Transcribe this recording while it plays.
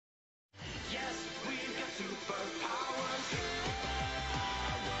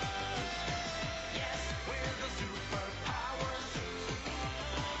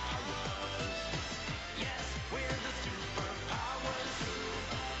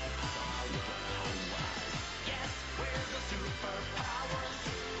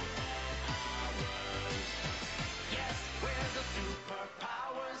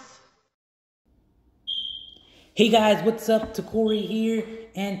Hey guys, what's up? Takori here,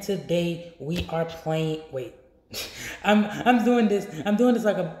 and today we are playing. Wait, I'm doing this. I'm doing this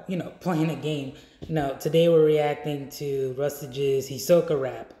like playing a game. Today we're reacting to Rustage's Hisoka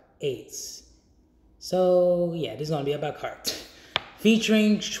rap Ace. So yeah, this is gonna be about cards,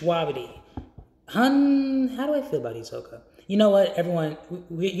 featuring Shwabadi. How do I feel about Hisoka? You know what, everyone,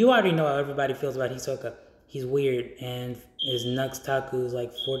 you already know how everybody feels about Hisoka. He's weird and is Nux Taku's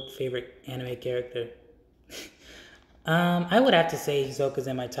like fourth favorite anime character. I would have to say Hisoka's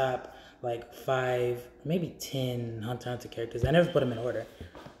in my top like 5, maybe 10 Hunter x Hunter characters. I never put him in order.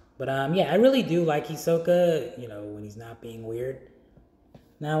 But yeah, I really do like Hisoka, when he's not being weird.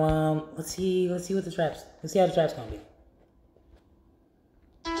 Now let's see how the trap's gonna be.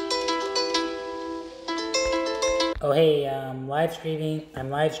 Oh hey, I'm live streaming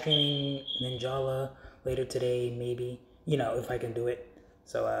Ninjala later today, maybe. If I can do it.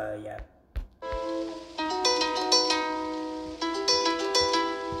 So yeah.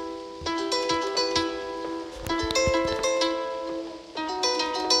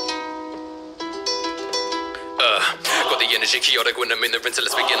 Got the energy chaotic when I'm in the rinse.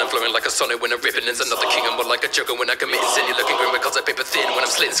 Let's begin. I'm flowing like a sonnet when I'm ripping. It's another king. I'm more like a joker when I commit sin. You're looking grim because I paper thin when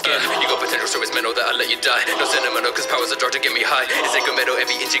I'm slitting skin. You got potential, so it's mental that I let you die. No sentimental, cause power's a drug to get me high. It's like a metal,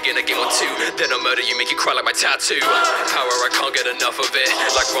 every inch you get a game or two. Then I'll murder you, make you cry like my tattoo. Power, I can't get enough of it.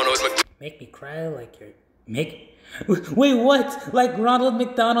 Like Ronald Make me cry like you're... Wait, what? Like Ronald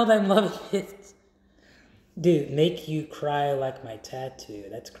McDonald, I'm loving it. Dude, make you cry like my tattoo.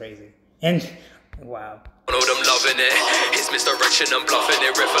 That's crazy. And... wow. I'm loving it. It's misdirection, I'm bluffing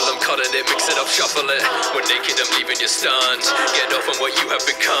it. Riffle, I'm cutting it, mix it up, shuffle it. When naked, I'm leaving you stunned. Get off on what you have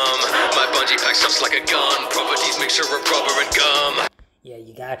become. My bungee pack's just like a gun. Properties mixture of rubber and gum. Yeah,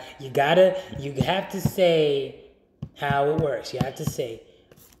 you have to say how it works. You have to say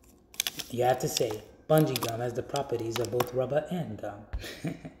bungee gum has the properties of both rubber and gum.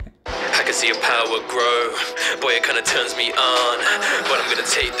 I can see your power grow. Boy, it kinda turns me on. But I'm gonna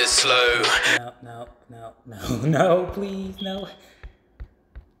take this slow. No, please, no.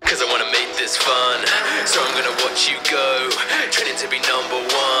 Cause I wanna make this fun. So I'm gonna watch you go. Training to be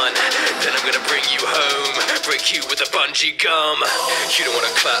 #1. Then I'm gonna bring you home. Break you with a bungee gum. You don't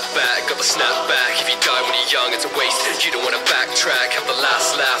wanna clap back, got the snap back. If you die when you're young, it's a waste. You don't wanna backtrack, have the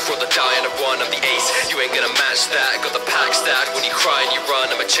last laugh. Or the dying of one, I'm the ace. You ain't gonna match that, got the pack stacked. When you cry and you run,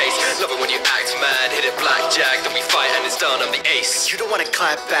 I'm a chase. Love it when you act mad, hit it blackjack. Then we fight and it's done, I'm the ace. You don't wanna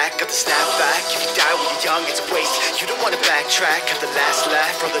clap back, got the snap back. If you die when you're young, it's a waste. You don't wanna backtrack, have the last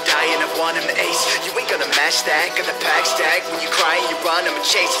laugh. Or the dying of one, I'm the ace. You ain't gonna match that, got the pack stacked. When you cry and you run, I'm a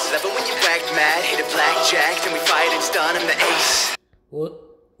chase. Love it when you act mad, hit it blackjack. Then we fight and it's done, I'm the ace. Well,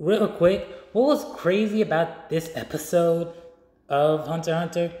 real quick, what was crazy about this episode of Hunter x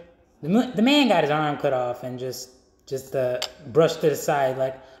Hunter? The man got his arm cut off and just brushed to the side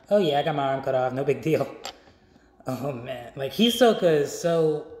like, oh yeah, I got my arm cut off, no big deal. Oh man, like Hisoka is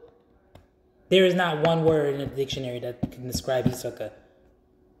so... There is not one word in the dictionary that can describe Hisoka.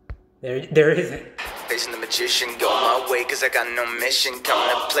 There isn't. Facing the magician, go my way, cause I got no mission. Coming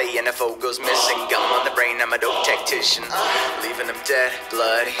to play, NFO goes missing. Gum on the brain, I'm a dope tactician. Leaving them dead,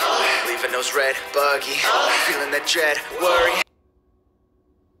 bloody. Leaving those red, buggy. Feeling that dread, worry.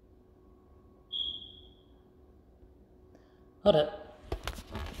 Hold up.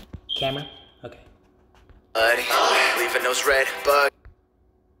 Camera? Okay. Bloody. Leaving those red, buggy.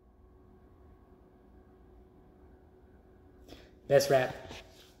 Best rap.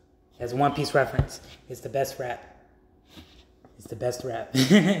 As a One Piece reference, it's the best rap. It's the best rap.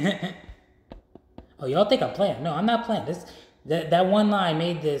 Oh, y'all think I'm playing? No, I'm not playing. That one line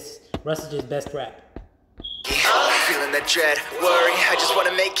made this Rustage's best rap. Feeling that dread, worry. I just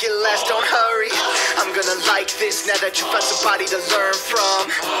wanna make it last, don't hurry. I'm gonna like this now that you found somebody to learn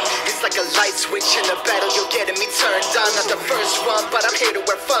from. It's like a light switch in a battle, you're getting me turned on. Not the first one, but I'm here to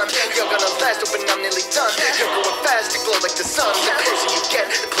wear fun. You're gonna last, open, I'm nearly done. You're going fast, you glow like the sun. The closer you get,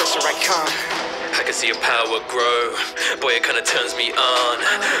 the closer I come. I can see your power grow. Boy, it kinda turns me on.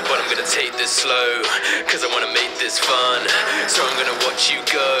 But I'm gonna take this slow. Cause I wanna make this fun. So I'm gonna watch you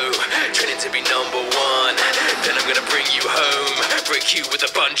go. Training to be #1. Then I'm gonna bring you home. Break you with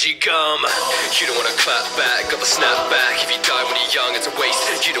a bungee gum. You don't wanna clap back, got the snap back. If you die when you're young, it's a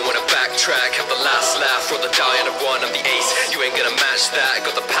waste. You don't wanna backtrack, have the last laugh. Or the dying of one, I'm the ace. You ain't gonna match that,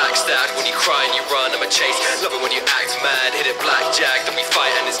 got the pack stacked. When you cry and you run, I'm a chase. Love it when you act mad, hit it blackjack. Then we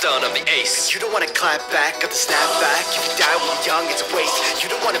fight and it's done, I'm the ace. You don't wanna clap back, got the snap back. If you die when you're young, it's a waste. You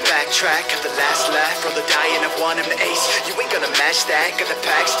don't wanna backtrack, have the last laugh. Or the dying of one, I'm the ace. You ain't gonna match that, got the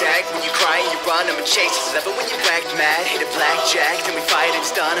pack stacked. When you cry and you run, I'm a chase. Love it when you act mad, hit it blackjack. Then we fight and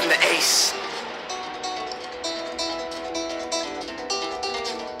it's done, I'm the ace.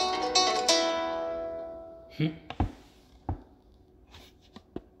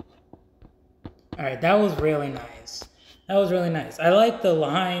 All right, that was really nice. That was really nice. I like the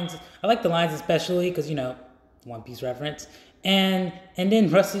lines. I like the lines especially because One Piece reference. And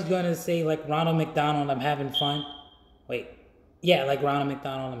then Rusty's gonna say like Ronald McDonald, I'm having fun. Wait, yeah, like Ronald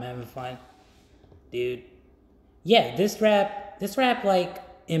McDonald, I'm having fun, dude. Yeah, this rap like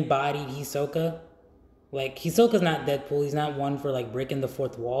embodied Hisoka. Like Hisoka's not Deadpool. He's not one for like breaking the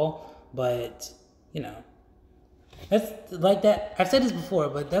fourth wall, but you know that's like that. I've said this before,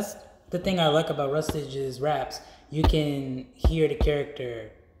 but that's the thing I like about Rustage's raps. You can hear the character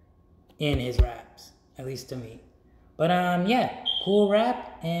in his raps, at least to me. But yeah, cool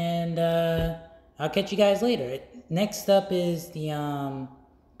rap, and I'll catch you guys later. Next up is the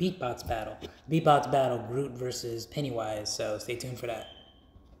beatbox battle. Beatbox battle, Groot versus Pennywise. So stay tuned for that.